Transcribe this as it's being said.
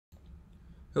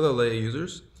Hello Leia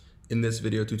users. In this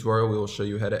video tutorial we will show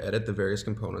you how to edit the various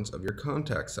components of your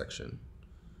contact section.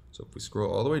 So if we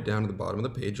scroll all the way down to the bottom of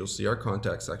the page, you'll see our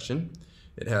contact section.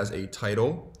 It has a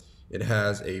title, it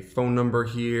has a phone number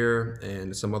here,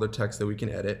 and some other text that we can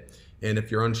edit. And if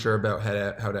you're unsure about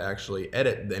how to actually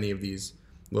edit any of these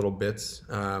little bits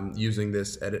using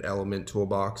this edit element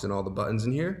toolbox and all the buttons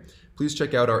in here, please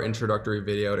check out our introductory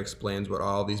video. It explains what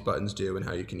all these buttons do and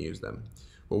how you can use them.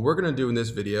 What we're going to do in this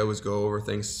video is go over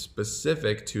things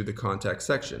specific to the contact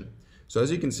section. So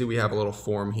as you can see, we have a little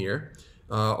form here.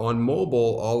 On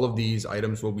mobile, all of these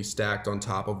items will be stacked on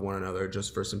top of one another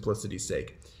just for simplicity's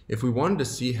sake. If we wanted to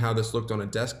see how this looked on a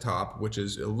desktop, which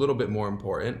is a little bit more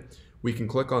important, we can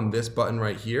click on this button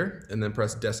right here and then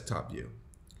press desktop view.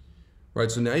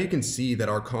 Right, so now you can see that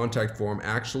our contact form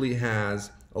actually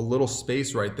has a little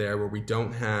space right there where we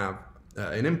don't have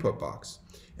an input box.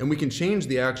 And we can change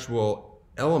the actual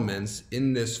elements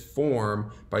in this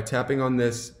form by tapping on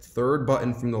this third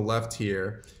button from the left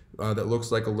here that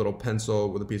looks like a little pencil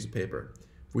with a piece of paper.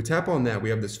 If we tap on that, we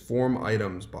have this form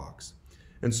items box.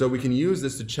 And so we can use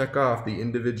this to check off the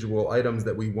individual items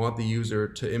that we want the user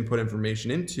to input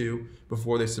information into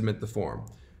before they submit the form.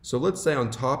 So let's say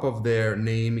on top of their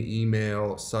name,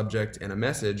 email, subject, and a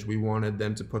message, we wanted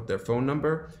them to put their phone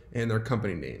number and their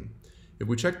company name. If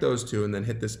we check those two and then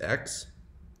hit this X,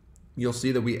 you'll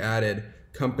see that we added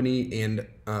company and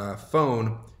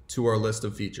phone to our list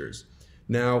of features.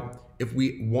 Now, if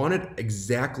we wanted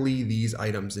exactly these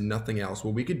items and nothing else,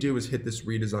 what we could do is hit this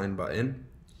redesign button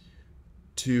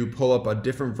to pull up a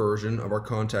different version of our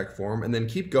contact form and then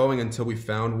keep going until we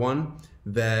found one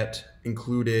that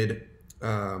included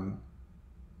all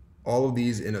of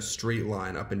these in a straight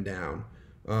line up and down.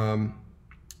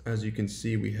 As you can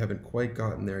see, we haven't quite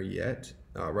gotten there yet,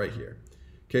 right here.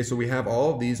 Okay, so we have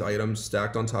all of these items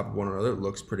stacked on top of one another. It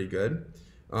looks pretty good.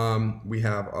 We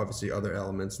have obviously other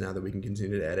elements now that we can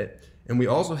continue to edit. And we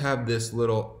also have this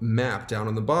little map down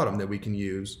on the bottom that we can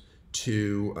use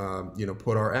to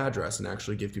put our address and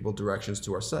actually give people directions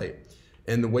to our site.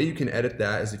 And the way you can edit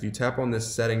that is if you tap on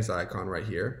this settings icon right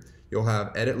here, you'll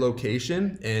have edit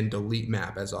location and delete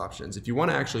map as options. If you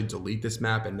want to actually delete this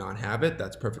map and not have it,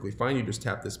 that's perfectly fine. You just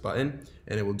tap this button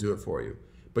and it will do it for you.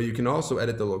 But you can also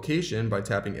edit the location by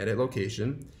tapping edit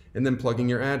location and then plugging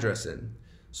your address in.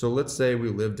 So let's say we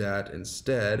lived at,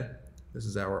 instead, this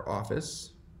is our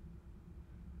office.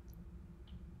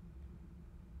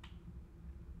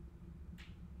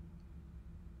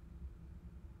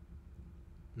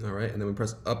 All right, and then we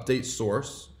press update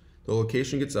source. The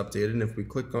location gets updated, and if we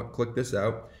click this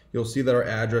out, you'll see that our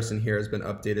address in here has been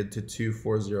updated to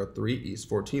 2403 East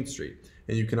 14th Street.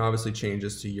 And you can obviously change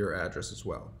this to your address as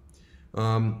well.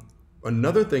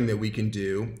 Another thing that we can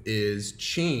do is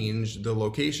change the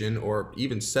location or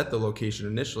even set the location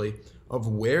initially of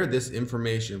where this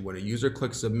information, when a user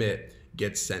clicks submit,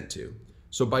 gets sent to.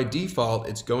 So by default,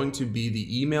 it's going to be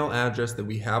the email address that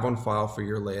we have on file for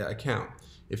your Leia account.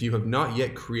 If you have not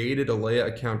yet created a Leia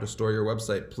account to store your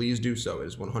website, please do so. It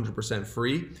is 100%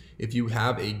 free. If you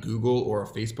have a Google or a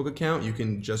Facebook account, you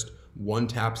can just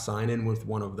one-tap sign in with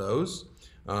one of those.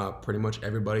 Pretty much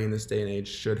everybody in this day and age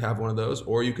should have one of those,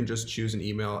 or you can just choose an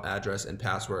email address and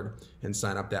password and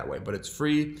sign up that way. But it's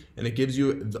free and it gives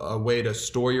you a way to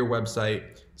store your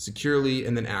website securely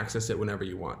and then access it whenever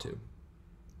you want to.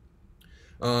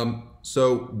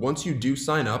 So once you do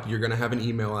sign up, you're going to have an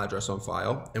email address on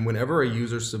file, and whenever a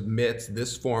user submits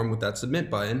this form with that submit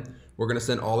button, we're going to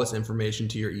send all this information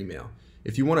to your email.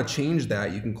 If you want to change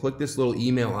that, you can click this little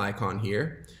email icon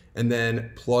here and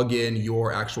then plug in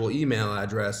your actual email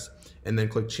address and then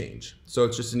click change. So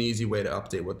it's just an easy way to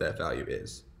update what that value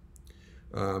is.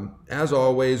 As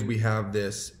always, we have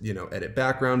this edit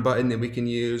background button that we can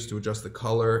use to adjust the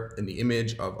color and the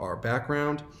image of our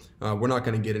background. We're not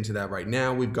going to get into that right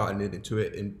now. We've gotten into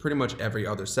it in pretty much every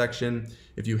other section.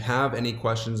 If you have any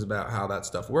questions about how that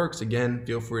stuff works, again,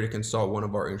 feel free to consult one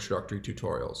of our introductory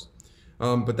tutorials.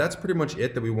 But that's pretty much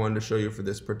it that we wanted to show you for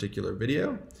this particular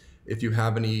video. If you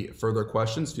have any further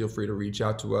questions, feel free to reach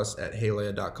out to us at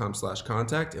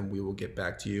heyleia.com/contact and we will get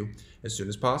back to you as soon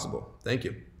as possible. Thank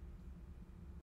you.